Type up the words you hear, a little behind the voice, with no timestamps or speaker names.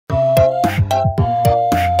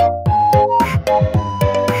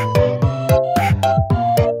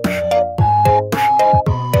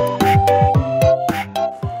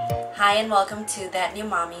welcome to That New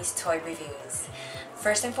Mommy's Toy Reviews.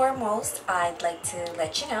 First and foremost, I'd like to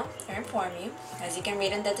let you know or inform you, as you can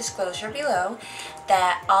read in the disclosure below,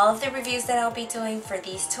 that all of the reviews that I'll be doing for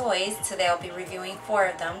these toys, today I'll be reviewing 4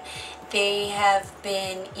 of them, they have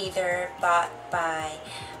been either bought by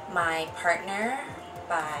my partner,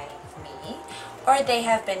 by me, or they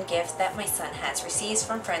have been gifts that my son has received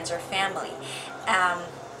from friends or family.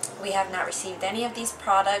 We have not received any of these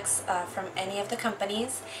products from any of the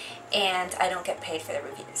companies, and I don't get paid for the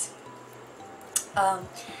reviews.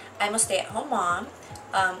 I'm a stay-at-home mom.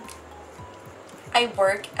 I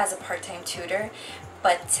work as a part-time tutor,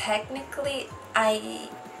 but technically I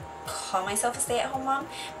call myself a stay-at-home mom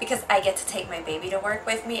because I get to take my baby to work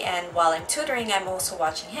with me, and while I'm tutoring I'm also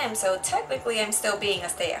watching him, so technically I'm still being a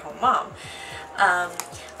stay-at-home mom.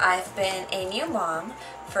 I've been a new mom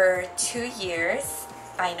for 2 years.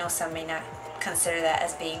 I know some may not consider that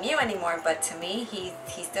as being new anymore, but to me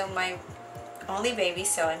he's still my only baby,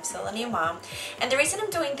 so I'm still a new mom. And the reason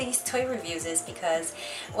I'm doing these toy reviews is because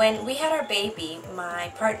when we had our baby,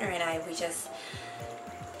 my partner and I, we just,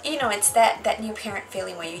 you know, it's that new parent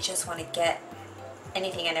feeling where you just want to get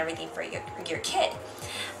anything and everything for your kid.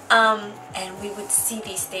 And we would see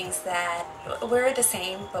these things that we're the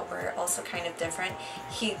same, but we're also kind of different.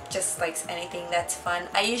 He just likes anything that's fun.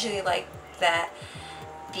 I usually like that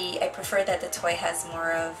I prefer that the toy has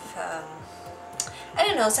more of, I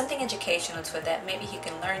don't know, something educational to it, that maybe he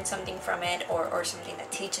can learn something from it, or something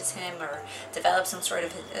that teaches him or develop some sort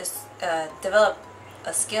of develop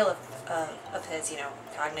a skill of his, you know,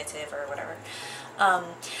 cognitive or whatever.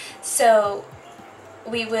 So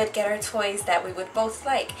we would get our toys that we would both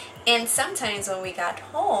like, and sometimes when we got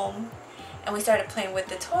home and we started playing with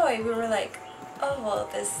the toy, we were like, oh well,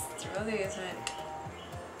 this really isn't,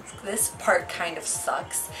 this part kind of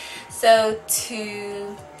sucks. So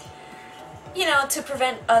to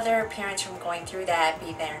prevent other parents from going through that,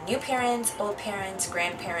 be there new parents, old parents,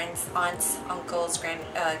 grandparents, aunts, uncles,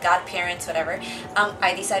 godparents, whatever,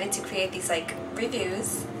 I decided to create these like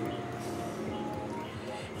reviews,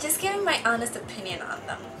 just giving my honest opinion on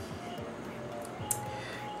them.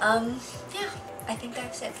 Yeah, I think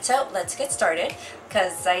that's it. So let's get started,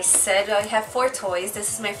 because I said I have 4 toys.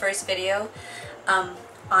 This is my first video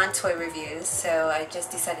on toy reviews, so I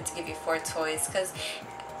just decided to give you 4 toys because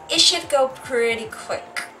it should go pretty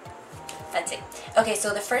quick. That's it. Okay,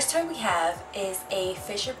 so the first toy we have is the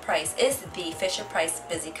Fisher-Price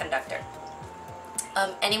Busy Conductor.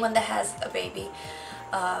 Anyone that has a baby,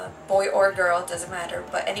 boy or girl, doesn't matter,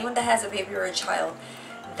 but anyone that has a baby or a child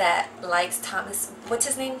that likes Thomas, what's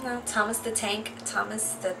his name now? Thomas the Tank?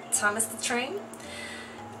 Thomas the Train?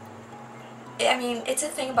 I mean, it's a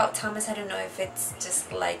thing about Thomas. I don't know if it's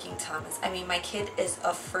just liking Thomas. I mean, my kid is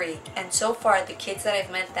a freak, and so far the kids that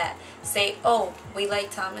I've met that say, oh, we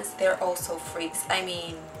like Thomas, they're also freaks. I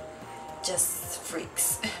mean, just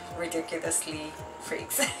freaks. Ridiculously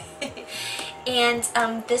freaks. And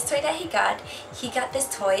this toy that he got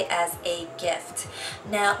this toy as a gift.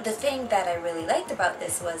 Now, the thing that I really liked about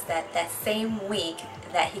this was that same week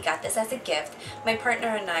that he got this as a gift, my partner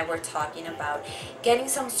and I were talking about getting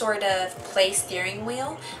some sort of play steering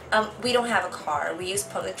wheel. We don't have a car, we use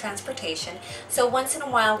public transportation, so once in a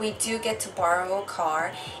while we do get to borrow a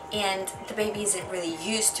car, and the baby isn't really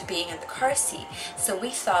used to being in the car seat, so we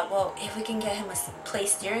thought, well, if we can get him a play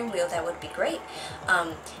steering wheel, that would be great.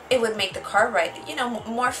 It would make the car ride, you know,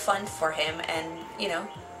 more fun for him, and, you know,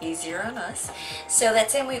 easier on us. So that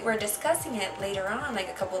same week we're discussing it later on, like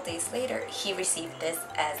a couple of days later, he received this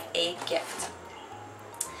as a gift.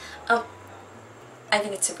 I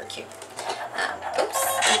think it's super cute. Oops,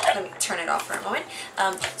 let me turn it off for a moment.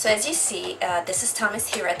 So as you see, this is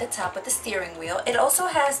Thomas here at the top with the steering wheel. It also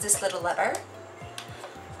has this little lever,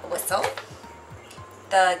 a whistle,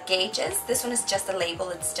 the gauges. This one is just a label,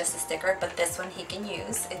 it's just a sticker, but this one he can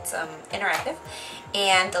use. It's interactive.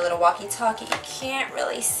 And the little walkie-talkie, you can't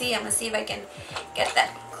really see. I'm gonna see if I can get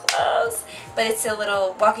that close. But it's a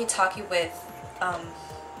little walkie-talkie with,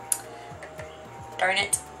 darn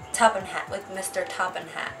it, Toppin' Hat, with Mr. Toppin'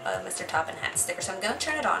 Hat sticker. So I'm gonna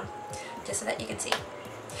turn it on just so that you can see.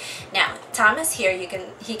 Now, Thomas here,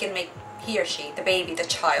 he or she, the baby, the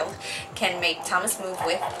child, can make Thomas move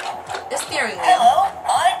with the steering wheel. Hello,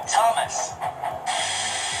 I'm Thomas.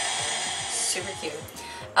 Super cute.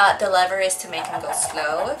 The lever is to make him go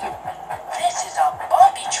slow. If you This is a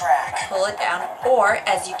buggy track. pull it down, or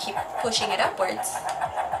as you keep pushing it upwards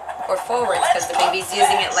or forwards, because the baby's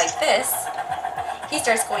using it like this, he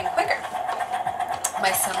starts going quicker.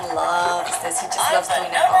 My son loves this. He just loves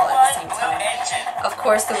doing it all at the same time. Of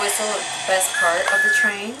course, the whistle is the best part of the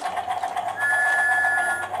train.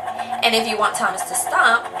 And if you want Thomas to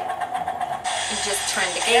stop, just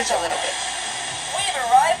turn the gauge a little bit. We've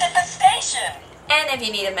arrived at the station. And if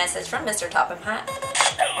you need a message from Mr. Topham Hat.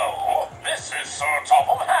 Hello, this is Sir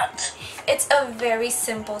Topham Hat. It's a very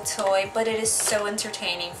simple toy, but it is so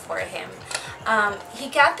entertaining for him. He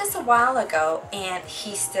got this a while ago, and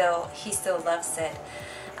he still loves it.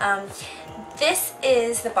 This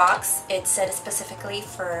is the box. It's set specifically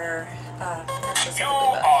for not specifically,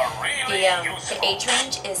 but the age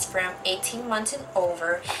range is from 18 months and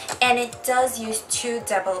over, and it does use 2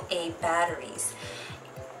 AA batteries.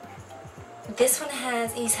 This one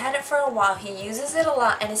he's had it for a while. He uses it a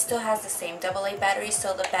lot, and it still has the same AA battery,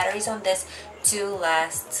 so the batteries on this do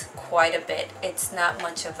last quite a bit. It's not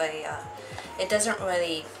much of a it doesn't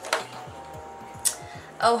really,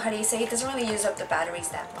 oh, how do you say, it doesn't really use up the batteries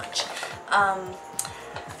that much.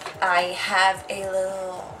 I have a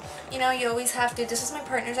little, you know, you always have to, this is my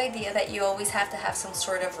partner's idea, that you always have to have some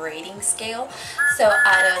sort of rating scale. So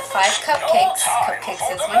out of 5 cupcakes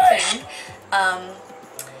is my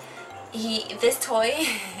thing. This toy,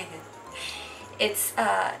 it's,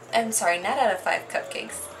 I'm sorry, not out of 5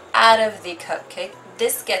 cupcakes. Out of the cupcake,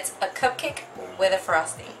 this gets a cupcake with a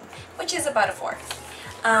frosting, which is about a 4.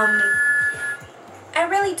 I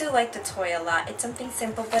really do like the toy a lot. It's something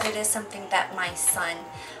simple, but it is something that my son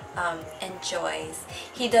enjoys.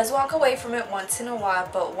 He does walk away from it once in a while,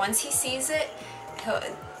 but once he sees it, he'll,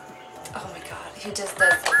 oh my god, he just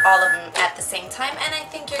does all of them at the same time, and I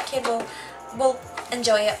think your kid will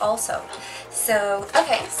enjoy it also. So,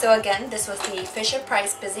 okay, so again, this was the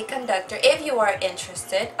Fisher-Price Busy Conductor. If you are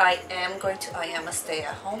interested, I am a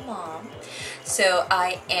stay-at-home mom, so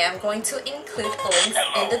I am going to include links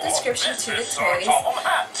in the description to the toys.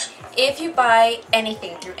 If you buy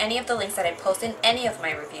anything through any of the links that I post in any of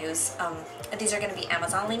my reviews, these are going to be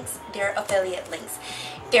Amazon links, they're affiliate links.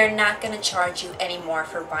 They're not going to charge you any more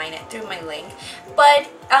for buying it through my link, but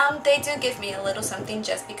they do give me a little something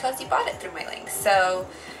just because you bought it through my link. So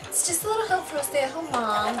it's just a little help for a stay-at-home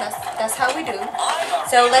mom. That's how we do.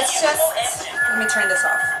 So let me turn this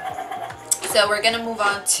off. So we're going to move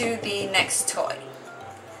on to the next toy.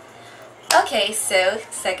 Okay, so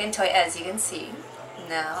second toy, as you can see.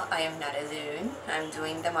 Now I am not alone. I'm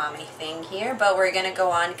doing the mommy thing here, but we're going to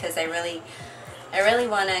go on because I really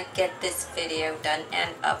want to get this video done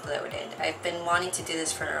and uploaded. I've been wanting to do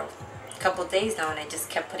this for a couple days now, and I just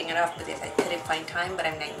kept putting it off because I couldn't find time, but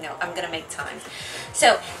I'm like, no, I'm gonna make time.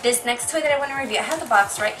 So this next toy that I want to review, I have the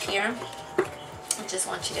box right here. I just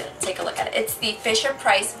want you to take a look at it. It's the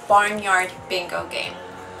Fisher-Price Barnyard Bingo game.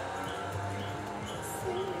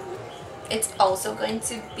 It's also going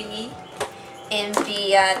to be in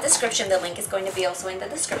the description. The link is going to be also in the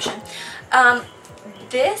description.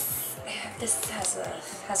 This has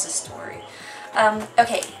a story.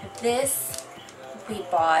 Okay, this we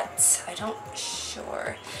bought, I'm not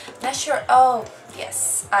sure, oh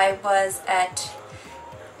yes, I was at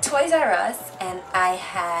Toys R Us, and I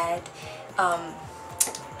had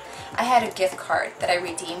a gift card that I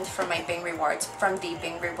redeemed from my Bing Rewards, from the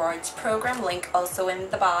Bing Rewards program, link also in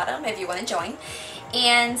the bottom if you want to join.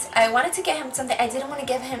 And I wanted to get him something. I didn't want to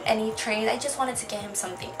give him any trade. I just wanted to get him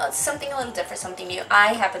something a little different, something new.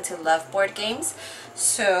 I happen to love board games,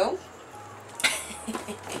 so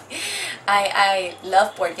I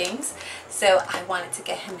love board games, so I wanted to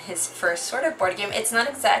get him his first sort of board game. It's not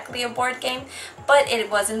exactly a board game, but it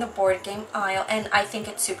was in the board game aisle, and I think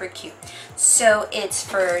it's super cute. So it's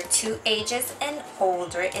for 2 ages and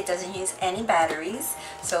older. It doesn't use any batteries,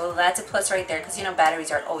 so that's a plus right there, because you know batteries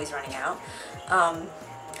are always running out.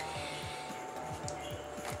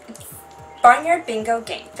 Barnyard Bingo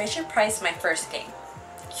game. Fisher-Price, my first game.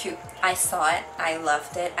 Cute. I saw it. I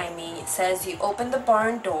loved it. I mean, it says you open the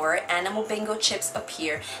barn door, animal bingo chips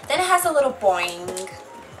appear. Then it has a little boing,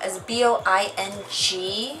 as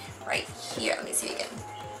B-O-I-N-G right here. Let me see again.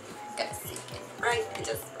 Gotta see again.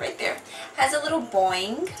 Right there. Has a little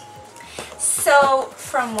boing. So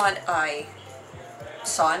from what I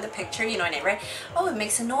saw in the picture, you know what I mean, right? Oh, it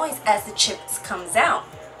makes a noise as the chips comes out.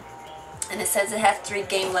 And it says it has 3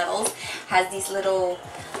 game levels. Has these little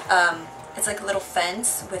it's like a little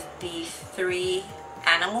fence with the 3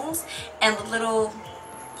 animals and the little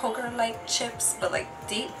poker-like chips, but like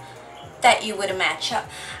deep, that you would match up.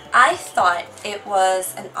 I thought it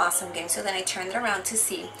was an awesome game, so then I turned it around to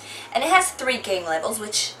see. And it has 3 game levels,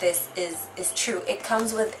 which this is true. It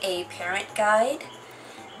comes with a parent guide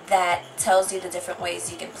that tells you the different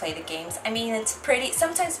ways you can play the games. I mean, it's pretty,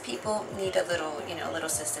 sometimes people need a little, you know, little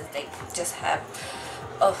assistance. They just have,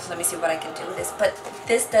 oh, let me see what I can do with this. But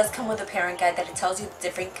this does come with a parent guide that it tells you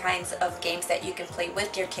different kinds of games that you can play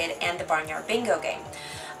with your kid and the Barnyard Bingo game.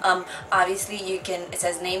 Obviously you can, it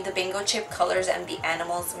says name the bingo chip colors and the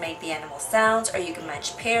animals, make the animal sounds, or you can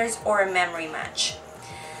match pairs or a memory match.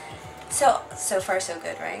 So far so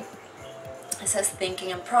good, right? It says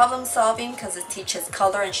thinking and problem solving because it teaches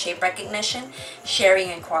color and shape recognition, sharing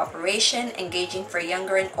and cooperation, engaging for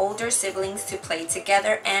younger and older siblings to play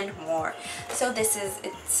together, and more. So this is,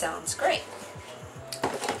 it sounds great.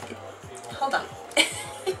 Hold on.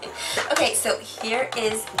 Okay, so here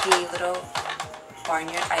is the little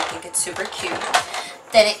barnyard. I think it's super cute.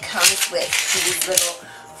 Then it comes with these little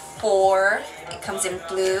 4, it comes in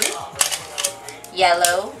blue,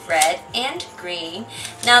 yellow, red, and green.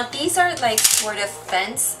 Now these are like sort of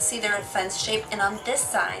fence. See, they're a fence shape, and on this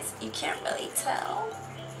side you can't really tell.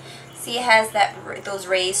 See, it has that, those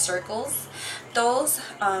raised circles. Those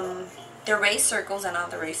they're raised circles, and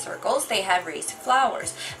on the raised circles they have raised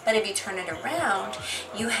flowers. But if you turn it around,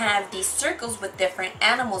 you have these circles with different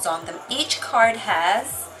animals on them. Each card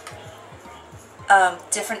has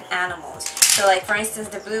different animals. So like for instance,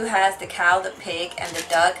 the blue has the cow, the pig, and the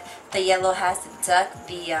duck. The yellow has the duck,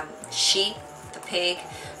 the sheep, the pig.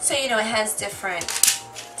 So you know, it has different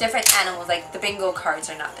animals. Like the bingo cards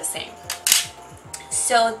are not the same.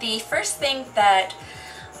 So the first thing that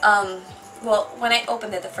well, when I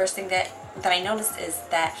opened it, the first thing that I noticed is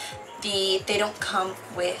that they don't come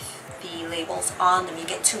with the labels on them. You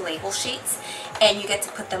get 2 label sheets, and you get to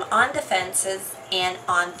put them on the fences and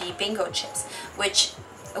on the bingo chips, which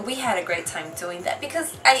we had a great time doing that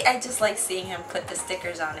because I just like seeing him put the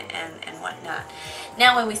stickers on it and whatnot.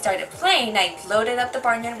 Now when we started playing, I loaded up the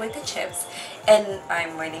barnyard with the chips, and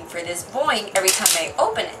I'm waiting for this boing every time I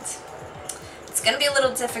open it. It's going to be a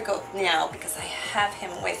little difficult now because I have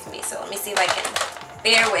him with me, so let me see if I can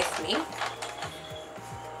bear with me.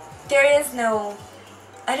 There is no,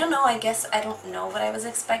 I don't know, I guess I don't know what I was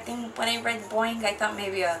expecting when I read boing. I thought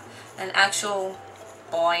maybe an actual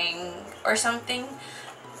boing or something.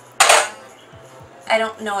 I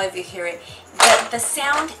don't know if you hear it. The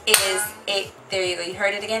sound is, there you go, you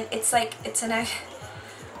heard it again. It's like, it's an, I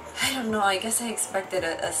don't know, I guess I expected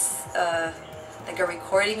like a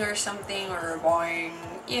recording or something, or a boing,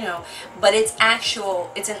 you know, but it's an actual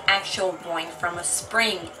boing from a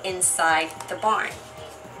spring inside the barn.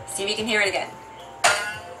 See if you can hear it again.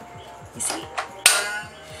 You see?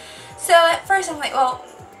 So at first I'm like, well,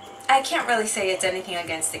 I can't really say it's anything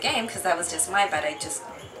against the game because that was just my bad. I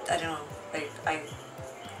don't know, it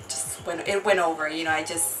went over, you know, I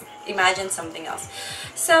just imagined something else.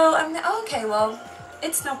 So I'm like, oh, okay, well,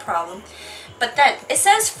 it's no problem. But then it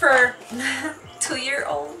says for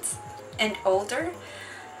 2-year-olds and older.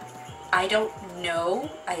 I don't know.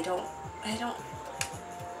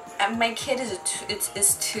 My kid is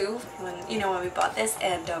is 2 when we bought this,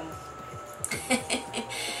 and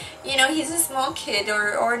you know, he's a small kid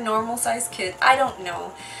or a normal sized kid. I don't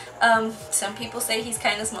know. Some people say he's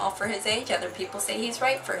kind of small for his age. Other people say he's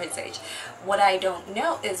right for his age. What I don't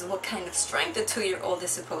know is what kind of strength a 2-year-old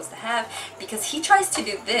is supposed to have, because he tries to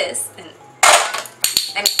do this, and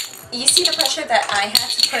you see the pressure that I had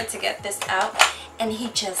to put to get this out, and he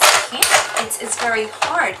just can't. It's very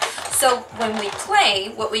hard. So when we play,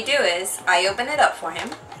 what we do is I open it up for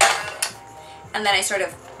him, and then I sort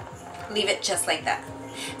of leave it just like that.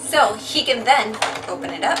 So he can then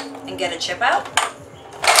open it up and get a chip out,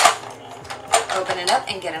 open it up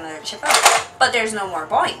and get another chip out. But there's no more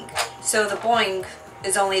boing. So the boing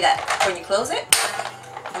is only that when you close it,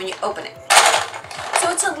 when you open it. So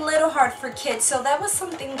it's a little hard for kids. So that was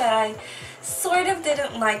something that I sort of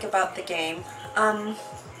didn't like about the game.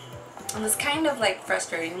 It was kind of like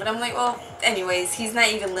frustrating, but I'm like, well, anyways, he's not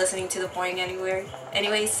even listening to the boing anyway,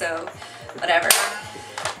 so whatever.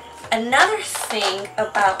 Another thing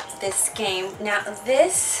about this game, now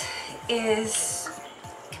this is...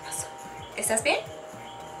 ¿Estás bien?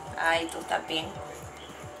 Ay, tú estás bien.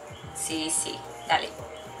 Sí, sí, dale.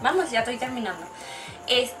 Vamos, ya estoy terminando.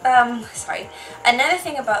 Sorry. Another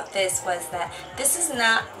thing about this was that this is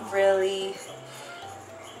not really...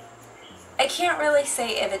 I can't really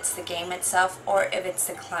say if it's the game itself or if it's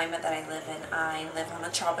the climate that I live in. I live on a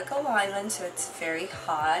tropical island, so it's very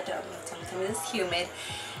hot. Sometimes it's humid.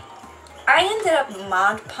 I ended up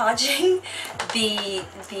Mod Podging the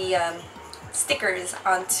stickers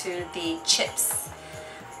onto the chips.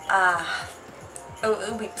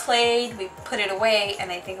 We played, we put it away,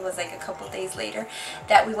 and I think it was like a couple days later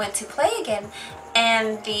that we went to play again,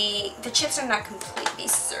 and the chips are not completely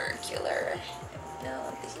circular.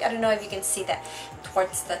 No, I don't know if you can see that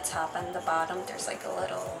towards the top and the bottom. There's like a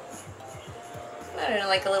little, I don't know,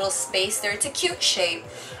 like a little space there. It's a cute shape.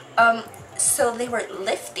 So they were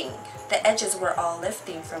lifting. The edges were all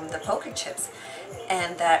lifting from the poker chips,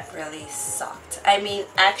 and that really sucked. I mean,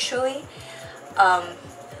 actually,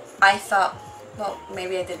 I thought, well,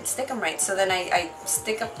 maybe I didn't stick them right. So then I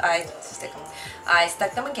stuck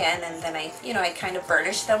them again, and then I kind of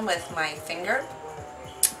burnished them with my finger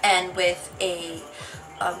and with a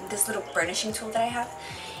this little burnishing tool that I have,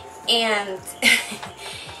 and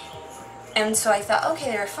and so I thought, okay,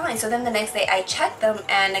 they were fine. So then the next day I checked them,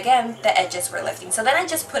 and again the edges were lifting. So then I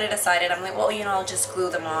just put it aside, and I'm like, well, I'll just glue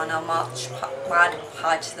them on. I'll Mod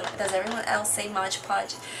Podge them. Does everyone else say Mod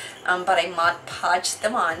Podge? But I Mod Podged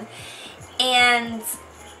them on, and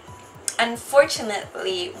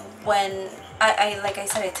unfortunately, when like I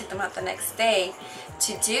said, I took them out the next day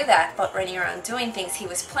to do that, but running around doing things, he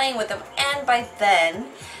was playing with them, and by then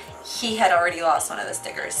he had already lost one of the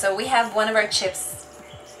stickers. So we have one of our chips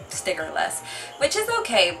stickerless, which is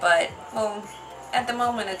okay, but well, at the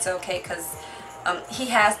moment it's okay because he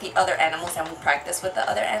has the other animals, and we practice with the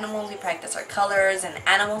other animals. We practice our colors and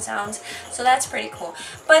animal sounds, so that's pretty cool.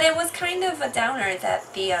 But it was kind of a downer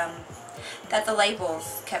that the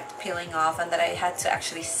labels kept peeling off, and that I had to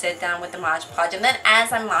actually sit down with the Mod Podge, and then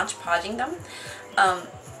as I'm Mod Podging them,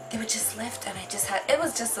 they would just lift, and it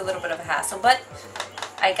was just a little bit of a hassle, but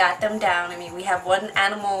I got them down. I mean, we have one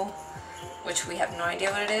animal, which we have no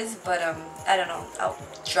idea what it is, but I don't know, I'll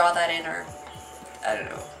draw that in, or I don't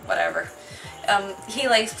know, whatever. He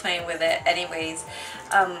likes playing with it anyways.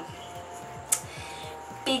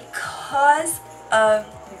 Because of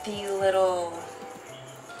the little,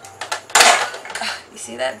 you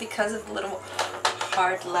see that? Because of the little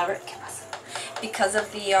hard lever, because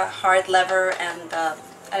of the hard lever and the,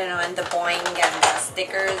 I don't know, and the boing and the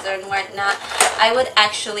stickers and whatnot, I would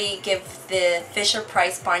actually give the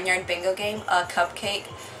Fisher-Price Barnyard Bingo game a cupcake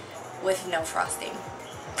with no frosting.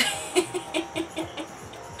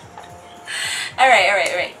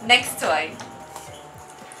 Alright. Next toy.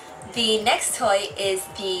 The next toy is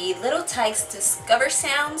the Little Tikes Discover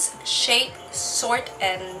Sounds, Shape, Sort,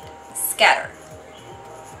 and Scatter.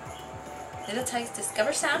 Little Tikes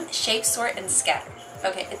Discover Sound, Shape, Sort, and Scatter.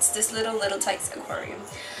 Okay, it's this Little Tikes aquarium.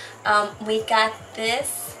 We got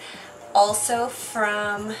this also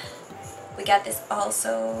from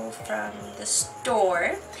the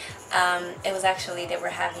store. It was actually, they were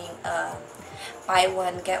having buy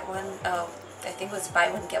one get one. I think it was buy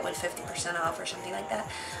one get one 50% off or something like that.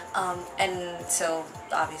 And so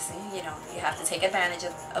obviously, you have to take advantage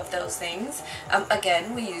of those things.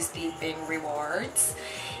 Again, we use the Bing rewards,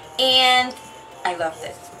 and I loved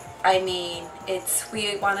it. I mean,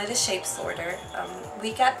 we wanted a shape sorter.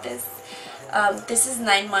 We got this. This is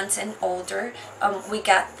 9 months and older. We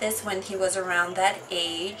got this when he was around that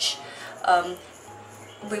age.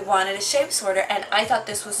 We wanted a shape sorter, and I thought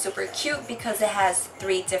this was super cute because it has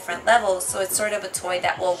 3 different levels, so it's sort of a toy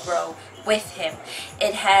that will grow with him.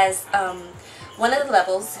 It has one of the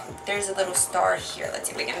levels, there's a little star here. Let's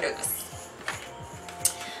see if we can do this.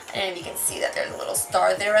 And you can see that there's a little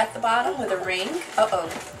star there at the bottom with a ring. Uh-oh,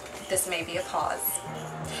 this may be a pause.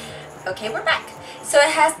 Okay, we're back. So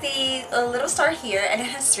it has the little star here, and it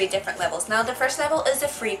has 3 different levels. Now the first level is a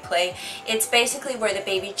free play. It's basically where the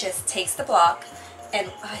baby just takes the block, and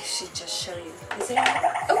I should just show you. Is it on?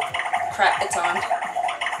 Oh, crap, it's on.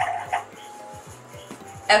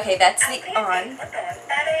 Okay, that's the on.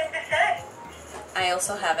 I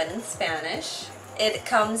also have it in Spanish. It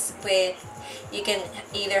comes with, you can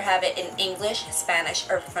either have it in English, Spanish,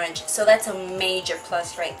 or French. So that's a major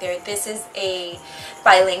plus right there. This is a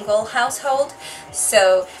bilingual household.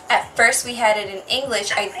 So at first we had it in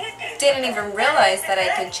English. I didn't even realize that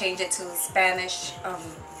I could change it to Spanish.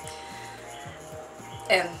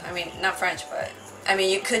 And I mean, not French, but I mean,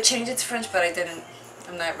 you could change it to French, but I didn't.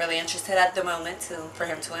 I'm not really interested at the moment for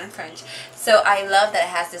him to learn French. So I love that it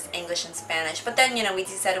has this English and Spanish. But then, we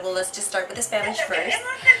decided, well, let's just start with the Spanish first.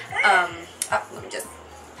 Let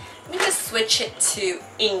me just switch it to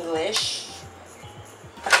English.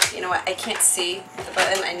 You know what? I can't see the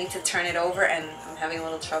button. I need to turn it over, and I'm having a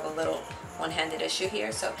little trouble, little one-handed issue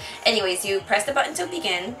here. So, anyways, you press the button to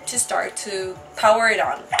begin, to start, to power it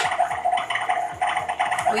on.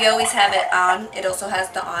 We always have it on. It also has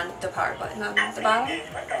the power button on the bottom.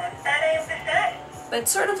 But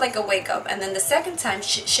it's sort of like a wake up. And then the second time,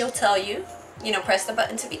 she'll tell you, press the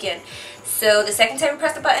button to begin. So the second time you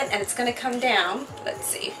press the button, and it's going to come down. Let's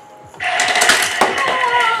see.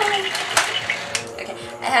 Okay,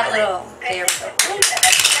 I have a little there.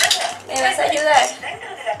 Hey, let's do that.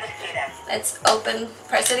 Let's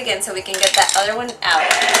press it again so we can get that other one out.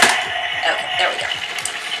 Okay, there we go.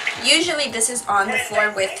 Usually this is on the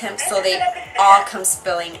floor with him so they all come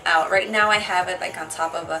spilling out. Right now I have it like on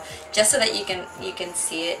top of just so that you can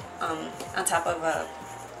see it on top of a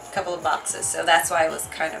couple of boxes. So that's why I was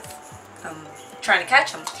kind of trying to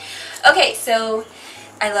catch them. Okay, so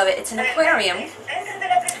I love it. It's an aquarium.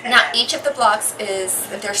 Now each of the blocks there's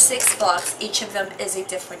 6 blocks. Each of them is a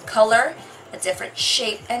different color, a different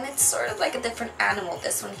shape, and it's sort of like a different animal.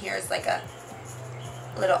 This one here is like a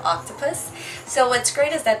little octopus. So what's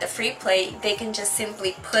great is that the free play, they can just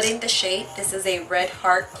simply put in the shape. This is a red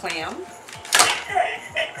heart clam.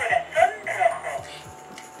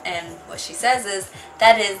 And what she says is,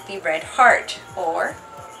 that is the red heart, or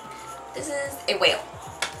this is a whale.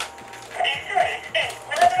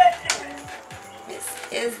 This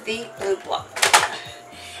is the blue block.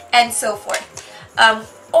 And so forth.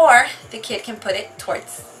 Or the kid can put it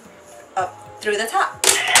up through the top.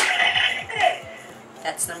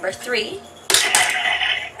 That's number 3.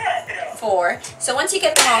 4. So once you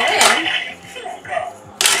get them all in,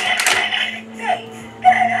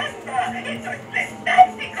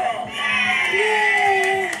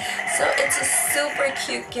 so it's a super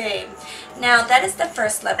cute game. Now that is the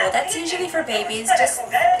first level. That's usually for babies. Just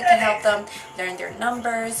it can help them learn their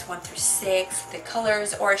numbers 1 through 6, the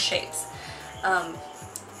colors or shapes.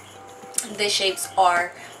 The shapes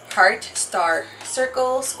are heart, star,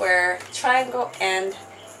 circle, square, triangle, and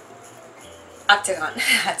octagon.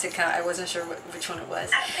 I wasn't sure which one it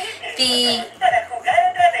was.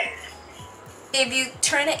 If you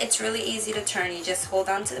turn it, it's really easy to turn. You just hold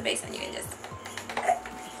on to the base and you can just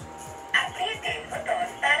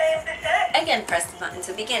again press the button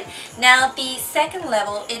to begin. Now the second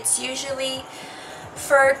level, it's usually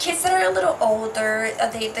for kids that are a little older.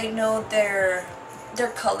 They know their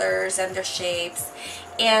colors and their shapes,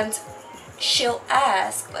 and she'll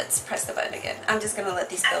ask, let's press the button again. I'm just gonna let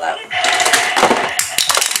these spill out.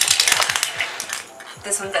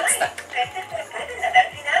 This one got stuck.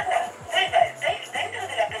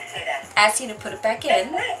 Ask you to put it back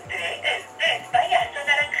in.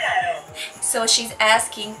 So she's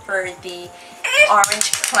asking for the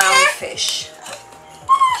orange clownfish.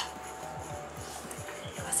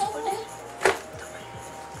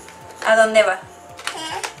 ¿A dónde va?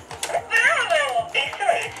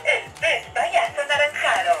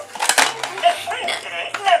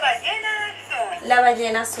 La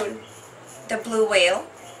ballena azul. The blue whale.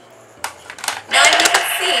 Now you can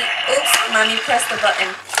see, oops, mommy pressed the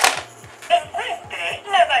button.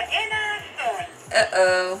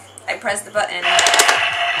 Uh-oh, I pressed the button.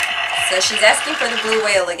 So she's asking for the blue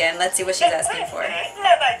whale again. Let's see what she's asking for.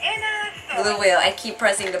 Blue whale, I keep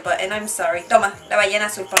pressing the button. I'm sorry. Toma, la ballena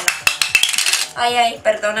azul, ponla. Ay, ay,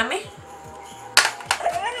 perdóname.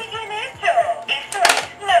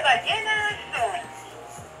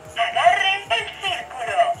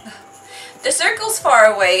 The circle's far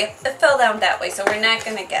away. It fell down that way, so we're not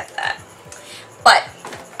going to get that. But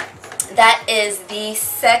that is the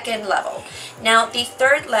second level. Now, the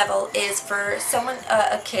third level is for someone,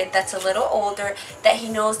 a kid that's a little older, that he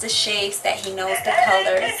knows the shapes, that he knows the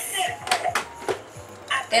colors.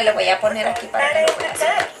 Te lo voy a poner aquí para que lo puedas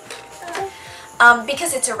ver.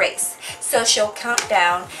 Because it's a race. So she'll count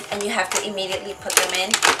down and you have to immediately put them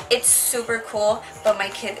in. It's super cool, but my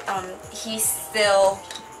kid, he's still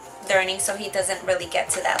learning, so he doesn't really get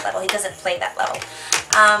to that level. He doesn't play that level.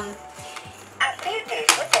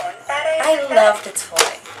 I love the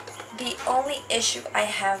toy. The only issue I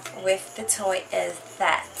have with the toy is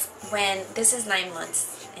that this is 9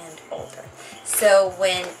 months and older. So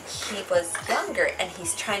when he was younger and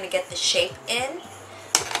he's trying to get the shape in,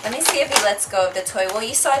 let me see if he lets go of the toy. Well,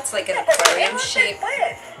 you saw it's like an aquarium shape.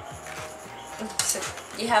 So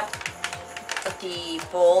you have the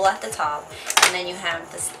bowl at the top, and then you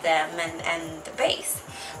have the stem and the base.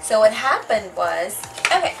 So what happened was,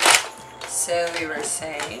 okay, so we were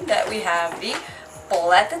saying that we have the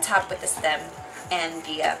bowl at the top with the stem and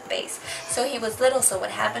the base. So he was little, so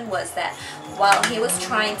what happened was that while he was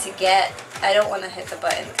trying to get, I don't want to hit the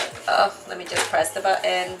button, oh, let me just press the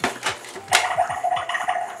button.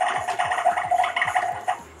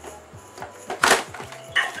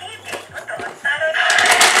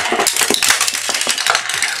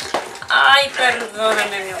 Ay,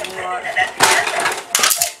 perdóname, mi amor.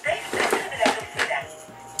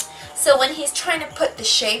 So when he's trying to put the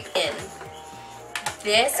shape in,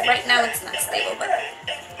 this, right now it's not stable, but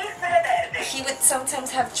he would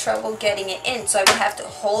sometimes have trouble getting it in. So I would have to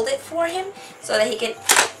hold it for him so that he could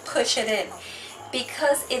push it in.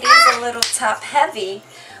 Because it is a little top heavy,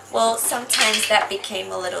 Well, sometimes that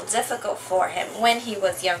became a little difficult for him when he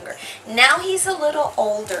was younger. Now he's a little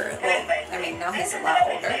older. Well, I mean, now he's a lot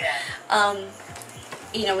older.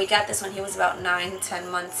 You know, we got this when he was about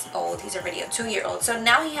 9-10 months old. He's already a 2-year-old. So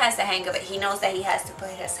now he has the hang of it. He knows that he has to put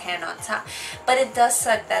his hand on top. But it does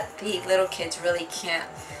suck that the little kids really can't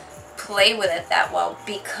play with it that well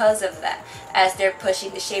because of that, as they're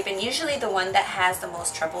pushing the shape. And usually the one that has the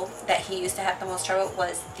most trouble, that he used to have the most trouble,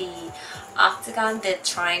 was the octagon, the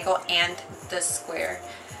triangle, and the square.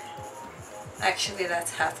 Actually,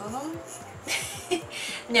 that's half of them.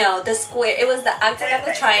 No, the square. It was the octagon,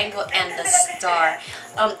 the triangle, and the star.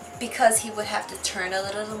 Because he would have to turn a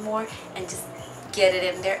little more and just get it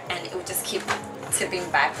in there, and it would just keep tipping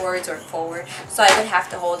backwards or forward. So I would have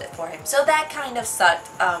to hold it for him. So that kind of sucked.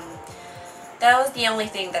 That was the only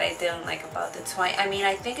thing that I didn't like about the toy. I mean,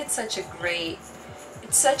 I think it's such a great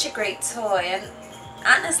toy, and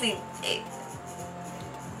honestly,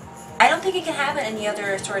 I don't think it can have any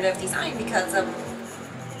other sort of design because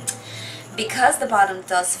the bottom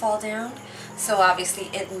does fall down. So obviously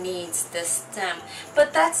it needs this stem.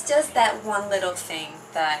 But that's just that one little thing,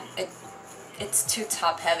 that it's too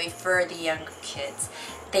top heavy for the younger kids.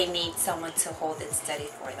 They need someone to hold it steady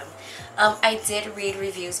for them. I did read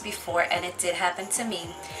reviews before, and it did happen to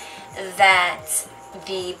me, that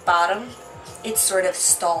the bottom, it sort of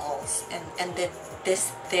stalls, and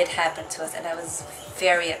this did happen to us, and I was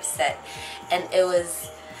very upset. And it was,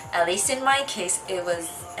 at least in my case, it was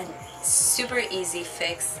a super easy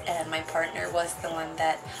fix, and my partner was the one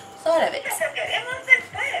that thought of it.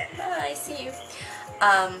 I see you.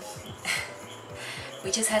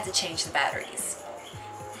 We just had to change the batteries.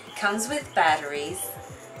 It comes with batteries,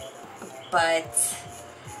 but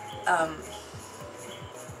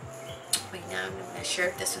wait, now I'm not sure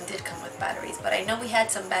if this one did come with batteries, but I know we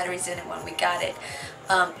had some batteries in it when we got it.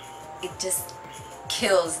 It just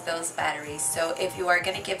kills those batteries. So if you are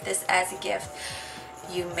going to give this as a gift,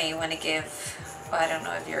 you may want to give, well, I don't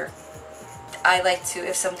know if you're, I like to,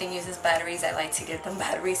 if something uses batteries, I like to give them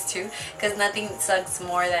batteries too, because nothing sucks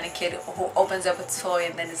more than a kid who opens up a toy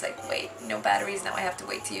and then is like, wait, no batteries, now I have to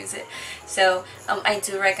wait to use it. So I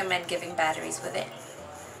do recommend giving batteries with it.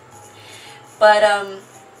 But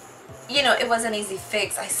you know, it was an easy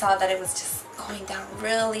fix. I saw that it was just going down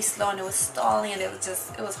really slow, and it was stalling, and it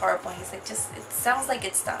was horrible. He's like, just, it sounds like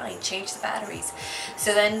it's dying, change the batteries.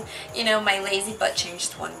 So then, you know, my lazy butt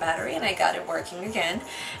changed one battery, and I got it working again.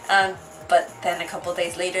 But then a couple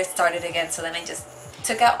days later it started again, so then I just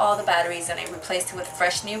took out all the batteries and I replaced it with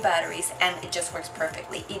fresh new batteries, and it just works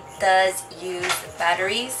perfectly. It does use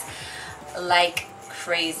batteries like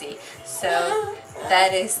crazy. So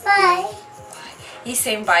that is bye. He's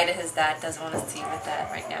saying bye to his dad, doesn't want to see with that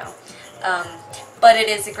right now. But it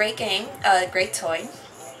is a great game, a great toy.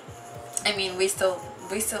 I mean, we still,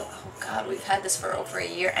 oh God, we've had this for over a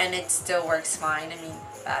year and it still works fine. I mean,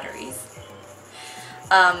 batteries.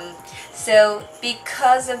 So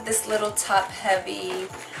because of this little top heavy,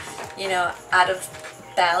 you know, out of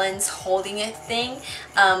balance holding it thing,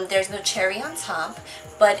 there's no cherry on top,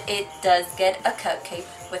 but it does get a cupcake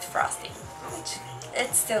with frosting, which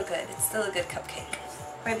it's still good. It's still a good cupcake.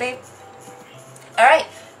 Right, babe? Alright,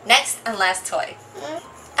 next and last toy.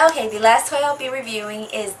 Okay, the last toy I'll be reviewing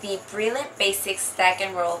is the Brilliant Basics Stack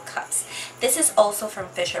and Roll Cups. This is also from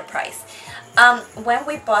Fisher-Price. When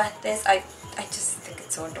we bought this, I just think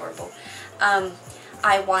it's so adorable.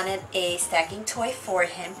 I wanted a stacking toy for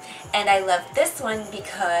him, and I love this one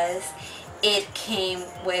because it came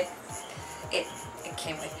with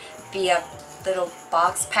the little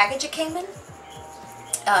box package it came in.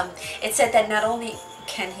 It said that not only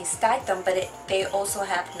can he stack them, but they also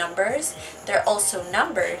have numbers. They're also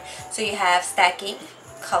numbered, so you have stacking,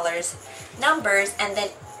 colors, numbers, and then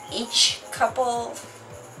each couple,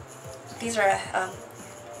 these are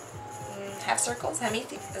half circles,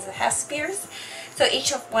 half spheres. So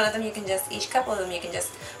each one of them you can just, each couple of them you can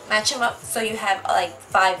just match them up, so you have like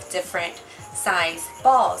 5 different size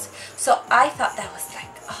balls. So I thought that was like,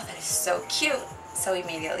 oh, that is so cute. So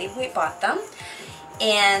immediately we bought them,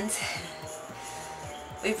 and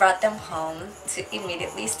we brought them home to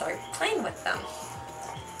immediately start playing with them.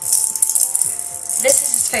 This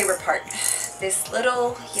is his favorite part. This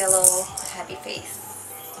little yellow happy face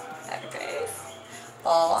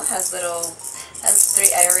ball has 3,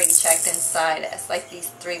 I already checked inside. It's like these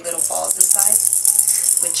 3 little balls inside,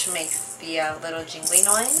 which makes the little jingly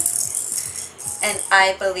noise. And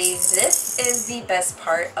I believe this is the best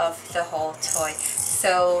part of the whole toy.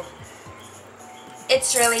 So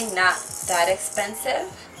it's really not that expensive.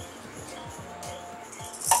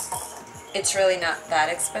 It's really not that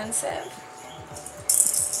expensive.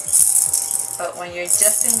 but when you're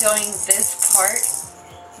just enjoying this part,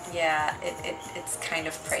 yeah, it's kind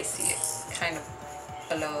of pricey. It kind of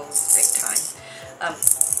blows big time.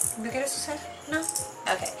 ¿Me quieres usar? No?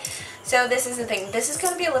 Okay. So this is the thing. This is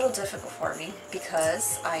going to be a little difficult for me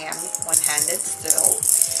because I am one-handed still.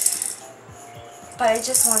 But I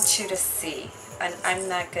just want you to see. And I'm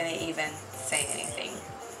not going to even say anything.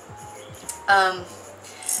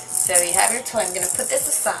 So you have your toy. I'm going to put this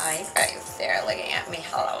aside. Right there looking at me.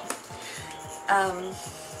 Hello.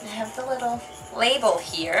 I have the little label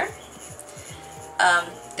here.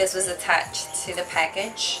 This was attached to the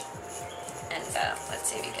package. And let's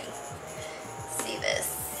see if you can see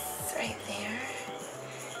this right there.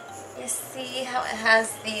 You see how it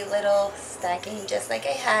has the little stacking just like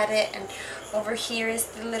I had it, and over here is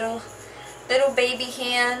the little baby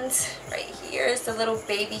hand. Right here is the little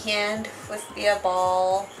baby hand with the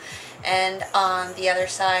ball, and on the other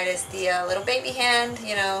side is the little baby hand,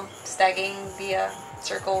 you know, stacking the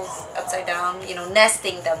circles upside down, you know,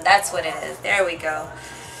 nesting them. That's what it is. There we go.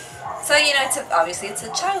 So, you know, obviously it's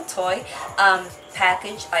a child toy.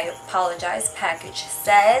 Package, I apologize, package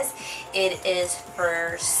says it is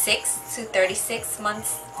for 6 to 36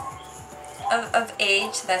 months of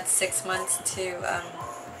age. That's 6 months to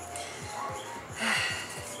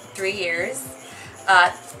 3 years.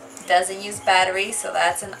 Doesn't use battery, so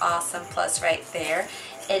that's an awesome plus right there.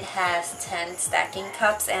 It has 10 stacking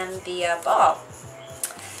cups and the ball.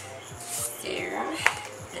 So,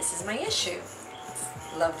 this is my issue.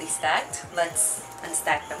 Lovely stacked. Let's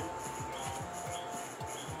unstack them.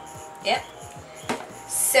 Yep.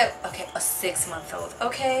 So, okay, a 6-month-old.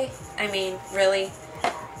 Okay, I mean, really?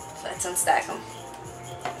 Let's unstack them.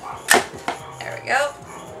 There we go.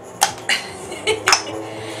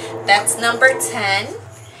 That's number 10.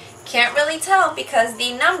 Can't really tell because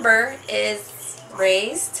the number is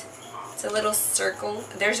raised. It's a little circle.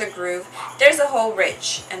 There's a groove. There's a whole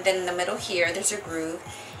ridge. And then in the middle here, there's a groove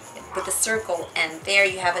with a circle, and there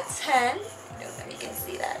you have a 10. I don't know if you can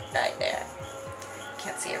see that right there.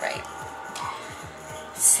 Can't see it right.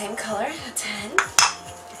 Same color, a 10.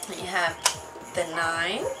 Then you have the 9,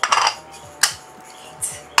 8,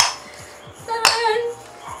 7.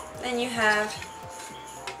 Then you have,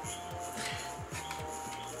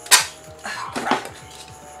 oh crap.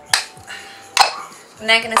 I'm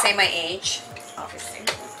not gonna say my age, obviously.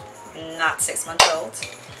 Not 6 months old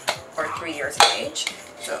or 3 years of age.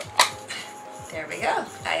 So there we go.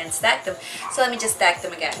 I unstacked them. So let me just stack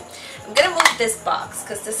them again. I'm gonna move this box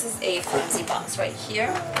because this is a flimsy box right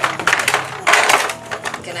here.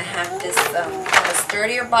 I'm gonna have this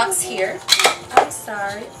sturdier box here. I'm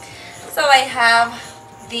sorry. So I have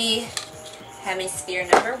the hemisphere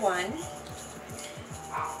number 1,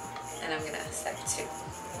 and I'm gonna stack 2.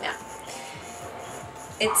 Now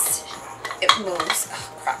it moves.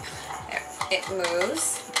 Oh crap! There. It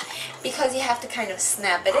moves. Because you have to kind of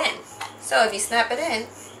snap it in. So if you snap it in,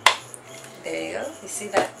 there you go. You see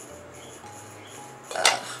that?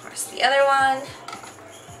 Where's the other one?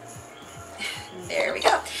 There we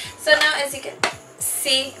go. So now as you can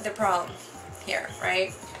see the problem here,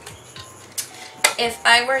 right? If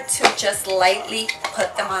I were to just lightly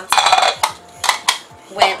put them on top,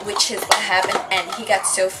 which is what happened, and he got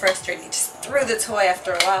so frustrated, he just threw the toy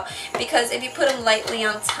after a while. Because if you put them lightly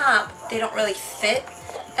on top, they don't really fit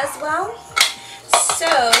as well.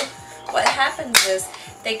 So what happens is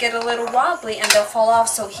they get a little wobbly and they'll fall off,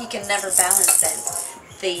 so he can never balance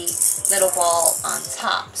the little ball on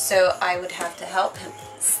top. So I would have to help him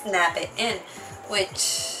snap it in,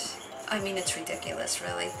 which, I mean, it's ridiculous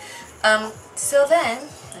really. So then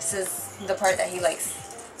this is the part that he likes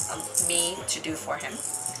me to do for him.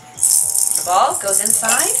 The ball goes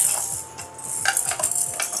inside.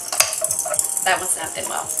 That one snapped in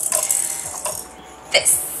well.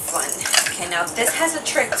 This one. Okay, now this has a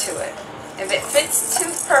trick to it. If it fits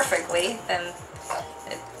too perfectly, then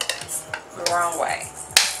it's the wrong way.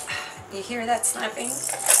 You hear that snapping?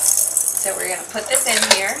 So we're going to put this in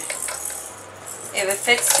here. If it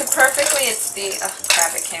fits too perfectly, it's the, oh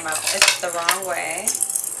crap, it came up. It's the wrong way.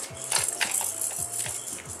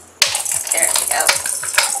 There we go.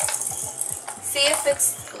 See if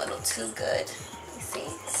it's a little too good. You see?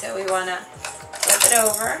 So we want to flip it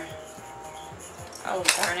over. Oh,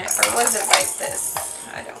 darn it. Or was it like this?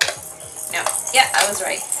 I don't know. No. Yeah, I was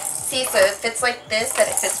right. See, so it fits like this, that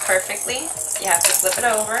it fits perfectly. You have to flip it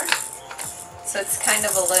over. So it's kind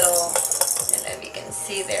of a little, I don't know if you can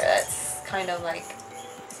see there, that's kind of like,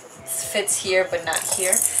 it fits here but not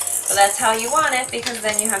here. But that's how you want it, because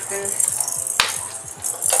then you have to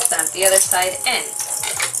stamp the other side in.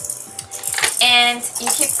 And you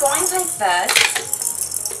keep going like that.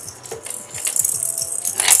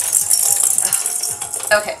 Oh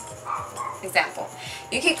Okay, example.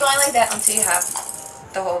 You keep going like that until you have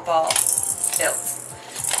the whole ball filled.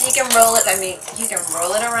 You can roll it, you can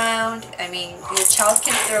roll it around. Your child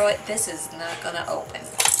can throw it. This is not gonna open.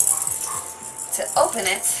 To open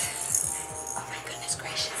it, oh my goodness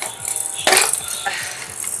gracious.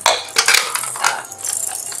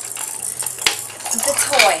 The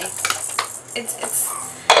toy,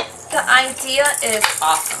 the idea is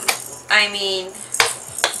awesome.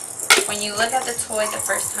 When you look at the toy the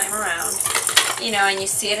first time around, and you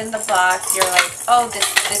see it in the box, you're like, oh,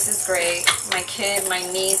 this is great. My kid, my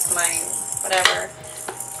niece, my whatever,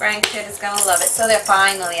 grandkid is gonna love it. So that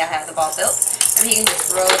finally I have the ball built. You can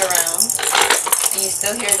just roll it around, and you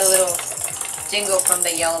still hear the little jingle from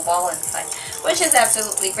the yellow ball inside, which is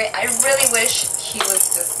absolutely great. I really wish he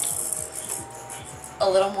was just a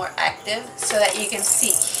little more active so that you can see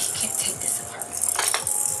he can take this apart.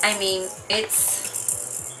 It's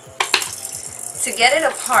to get it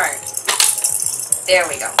apart. There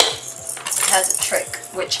we go. It has a trick,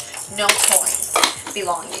 which no toy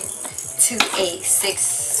belonging to a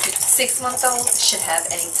six-month-old should have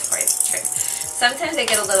any toy trick. Sometimes I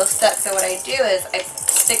get a little stuck, so what I do is I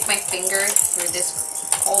stick my finger through this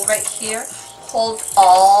hole right here, hold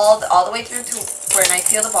all the way through to where I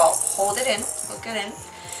feel the ball, hold it in, hook it in,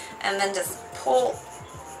 and then just pull.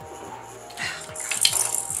 Oh my god.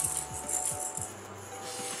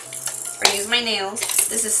 Or use my nails.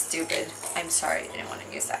 This is stupid. I'm sorry, I didn't want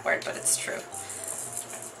to use that word, but it's true.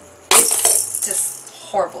 It's just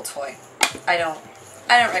horrible toy. I don't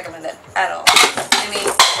recommend it at all.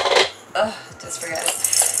 Just forget it.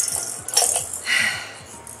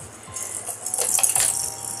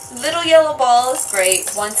 Little yellow ball is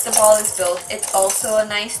great. Once the ball is built, it's also a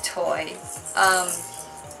nice toy.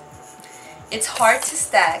 It's hard to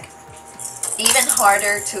stack, even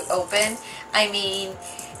harder to open.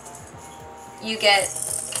 You get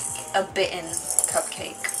a bitten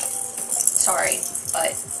cupcake. Sorry,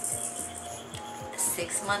 but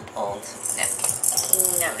 6-month-old?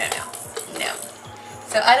 No.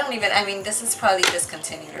 So I don't even, this is probably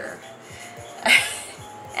discontinued, or it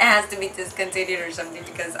has to be discontinued or something,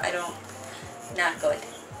 because not good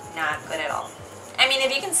at all.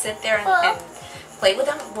 If you can sit there and play with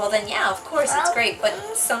them, well then yeah, of course, it's great, but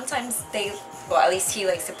sometimes at least he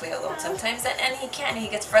likes to play alone sometimes, and he can't, he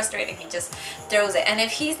gets frustrated, he just throws it, and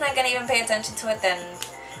if he's not going to even pay attention to it, then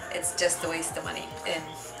it's just a waste of money,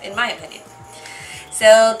 in my opinion.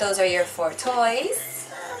 So those are your 4 toys.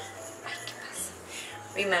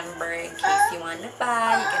 Remember, in case you want to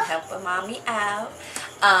buy, you can help a mommy out.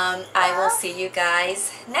 I will see you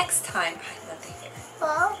guys next time. I love the hair.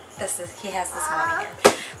 He has this mommy hair.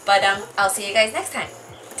 But I'll see you guys next time.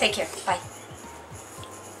 Take care. Bye.